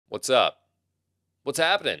What's up? What's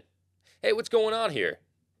happening? Hey, what's going on here?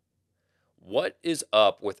 What is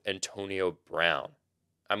up with Antonio Brown?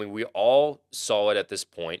 I mean, we all saw it at this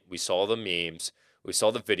point. We saw the memes, we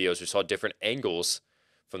saw the videos, we saw different angles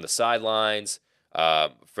from the sidelines,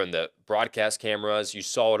 from the broadcast cameras. You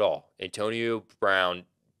saw it all. Antonio Brown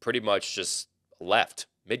pretty much just left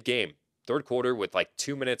mid-game, third quarter, with like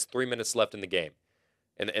 2 minutes, 3 minutes left in the game,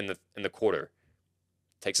 in the quarter.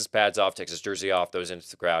 Takes his pads off, takes his jersey off, throws into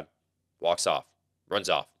the crowd, walks off, runs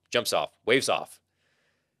off, jumps off, waves off.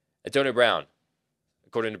 Antonio Brown,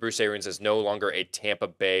 according to Bruce Arians, is no longer a Tampa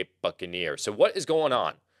Bay Buccaneer. So what is going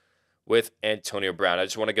on with Antonio Brown? I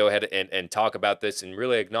just want to go ahead and talk about this and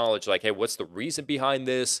really acknowledge, like, hey, what's the reason behind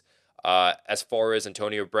this? As far as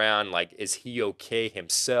Antonio Brown, like, is he okay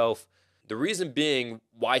himself? The reason being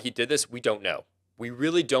why he did this, we don't know. We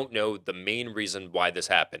really don't know the main reason why this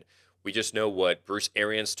happened. We just know what Bruce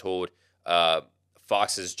Arians told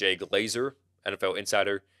Fox's Jay Glazer, NFL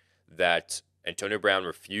insider, that Antonio Brown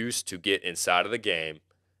refused to get inside of the game,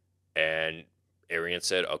 and Arians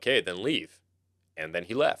said, okay, then leave. And then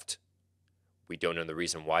he left. We don't know the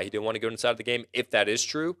reason why he didn't want to go inside the game. If that is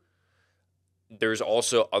true, there's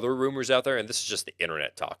also other rumors out there, and this is just the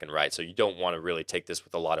internet talking, right? So you don't want to really take this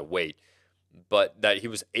with a lot of weight, but that he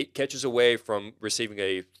was 8 catches away from receiving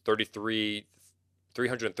a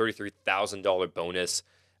 $333,000 bonus.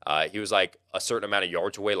 He was like a certain amount of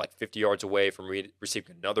yards away, like 50 yards away from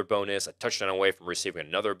receiving another bonus, a touchdown away from receiving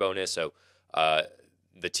another bonus. So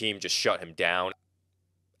the team just shut him down.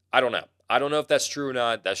 I don't know. I don't know if that's true or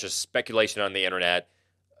not. That's just speculation on the internet.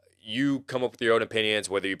 You come up with your own opinions,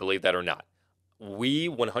 whether you believe that or not. We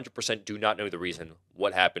 100% do not know the reason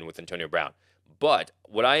what happened with Antonio Brown. But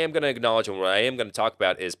what I am going to acknowledge and what I am going to talk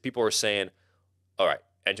about is people are saying, all right,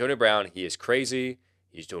 Antonio Brown, he is crazy.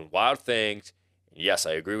 He's doing wild things. Yes,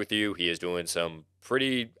 I agree with you. He is doing some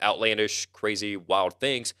pretty outlandish, crazy, wild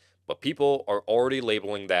things. But people are already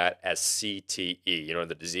labeling that as CTE,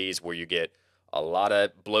 the disease where you get a lot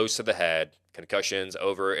of blows to the head, concussions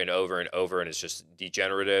over and over and over, and it's just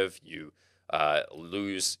degenerative. You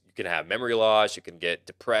you can have memory loss, you can get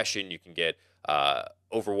depression, you can get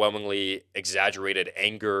overwhelmingly exaggerated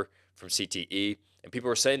anger from CTE. And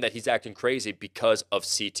people are saying that he's acting crazy because of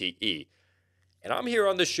CTE. And I'm here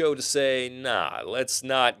on the show to say, nah, let's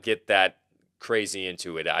not get that crazy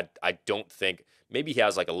into it. I don't think, maybe he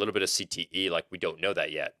has like a little bit of CTE, like we don't know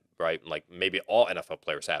that yet, right? Like maybe all NFL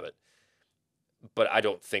players have it. But I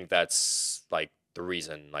don't think that's like the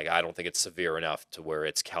reason. Like I don't think it's severe enough to where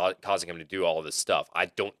it's causing him to do all of this stuff. I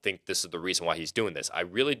don't think this is the reason why he's doing this. I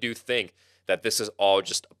really do think that this is all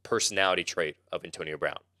just a personality trait of Antonio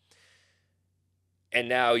Brown. And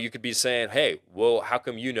now you could be saying, hey, well, how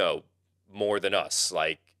come you know more than us?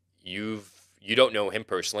 Like you don't know him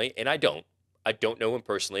personally, and I don't know him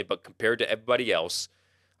personally, but compared to everybody else,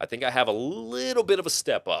 I think I have a little bit of a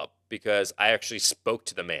step up because I actually spoke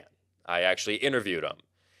to the man. I actually interviewed him.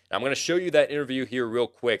 And I'm going to show you that interview here real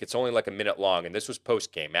quick. It's only like a minute long, and this was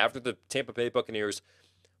post-game. After the Tampa Bay Buccaneers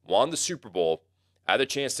won the Super Bowl, I had the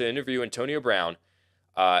chance to interview Antonio Brown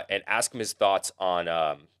and ask him his thoughts on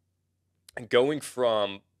going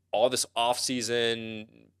from all this offseason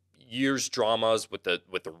years dramas with the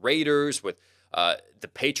Raiders, with the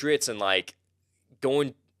Patriots, and like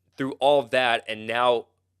going through all of that, and now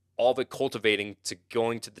all of it cultivating to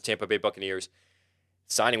going to the Tampa Bay Buccaneers,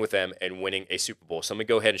 signing with them, and winning a Super Bowl. So I'm going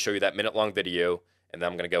to go ahead and show you that minute-long video, and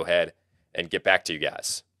then I'm going to go ahead and get back to you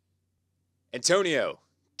guys. Antonio,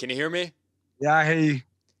 can you hear me? Yeah, I hear you.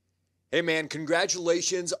 Hey, man,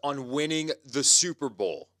 congratulations on winning the Super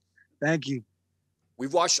Bowl. Thank you.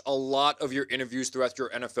 We've watched a lot of your interviews throughout your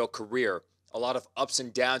NFL career, a lot of ups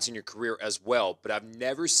and downs in your career as well, but I've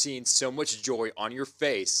never seen so much joy on your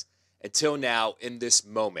face until now in this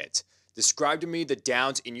moment. Describe to me the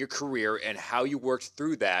downs in your career and how you worked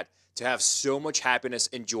through that to have so much happiness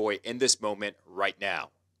and joy in this moment right now.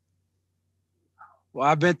 Well,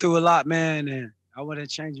 I've been through a lot, man, and I wouldn't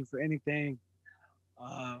change it for anything.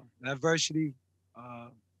 Adversity,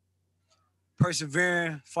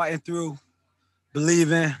 persevering, fighting through,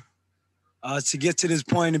 believing, to get to this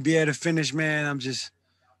point and be able to finish, man, I'm just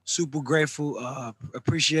super grateful.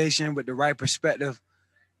 Appreciation with the right perspective.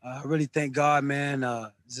 I really thank God, man.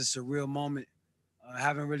 It's just a real moment.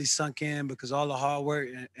 Haven't really sunk in because all the hard work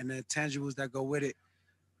and the intangibles that go with it.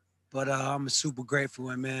 But I'm super grateful,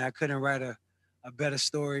 and man, I couldn't write a better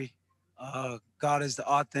story. God is the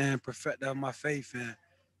author and perfecter of my faith, and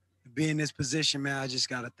to be in this position, man, I just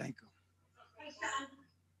gotta thank him.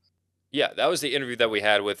 Yeah, that was the interview that we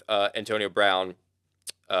had with Antonio Brown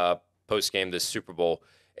post game this Super Bowl.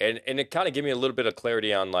 And it kind of gave me a little bit of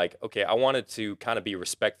clarity on like, okay, I wanted to kind of be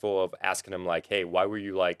respectful of asking him like, hey, why were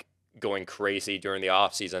you like going crazy during the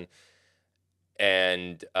off season?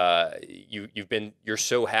 And you're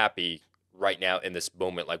so happy right now in this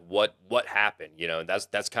moment. Like what happened? You know,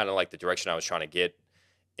 that's kind of like the direction I was trying to get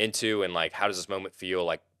into, and like how does this moment feel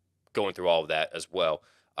like going through all of that as well.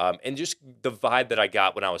 And just the vibe that I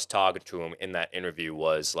got when I was talking to him in that interview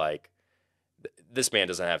was like, this man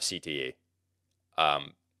doesn't have CTE.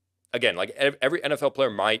 Um, Again, like every NFL player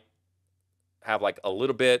might have like a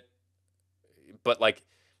little bit, but like,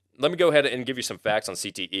 let me go ahead and give you some facts on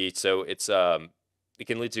CTE. So it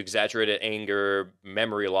can lead to exaggerated anger,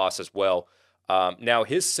 memory loss as well. Now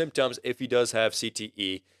his symptoms, if he does have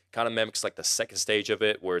CTE, kind of mimics like the second stage of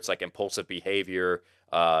it, where it's like impulsive behavior,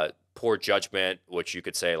 poor judgment, which you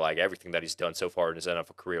could say like everything that he's done so far in his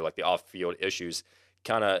NFL career, like the off-field issues,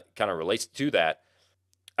 kind of relates to that.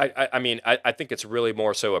 I mean, I think it's really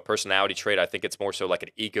more so a personality trait. I think it's more so like an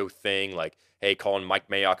ego thing, like, hey, calling Mike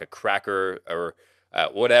Mayock a cracker or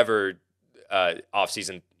whatever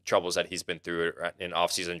offseason troubles that he's been through in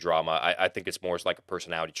offseason drama. I think it's more like a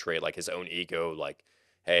personality trait, like his own ego, like,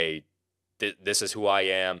 hey, this is who I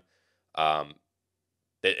am. Um,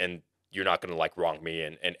 and you're not going to like wrong me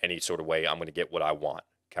in any sort of way. I'm going to get what I want,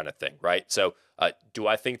 kind of thing. Right. So, do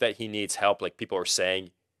I think that he needs help? Like people are saying,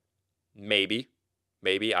 maybe.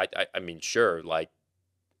 Maybe I mean, sure, like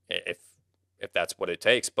if that's what it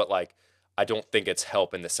takes, but like I don't think it's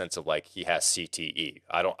help in the sense of like he has CTE.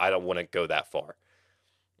 I don't want to go that far.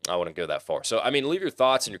 I wouldn't go that far. So I mean, leave your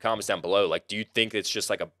thoughts and your comments down below. Like, do you think it's just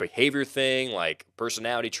like a behavior thing, like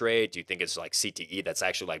personality trait? Do you think it's like CTE that's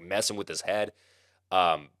actually like messing with his head?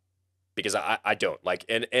 Um, because I don't like,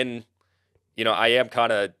 and you know, I am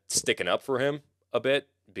kind of sticking up for him a bit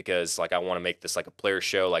because like I want to make this like a player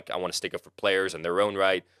show. Like I want to stick up for players in their own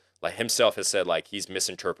right. Like himself has said like he's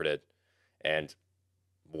misinterpreted, and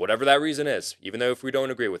whatever that reason is, even though if we don't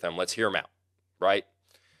agree with him, let's hear him out, right?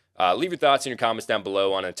 Leave your thoughts in your comments down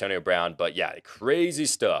below on Antonio Brown. But yeah, crazy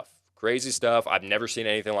stuff. Crazy stuff. I've never seen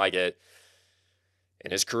anything like it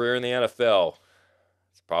in his career in the NFL.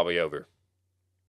 It's probably over.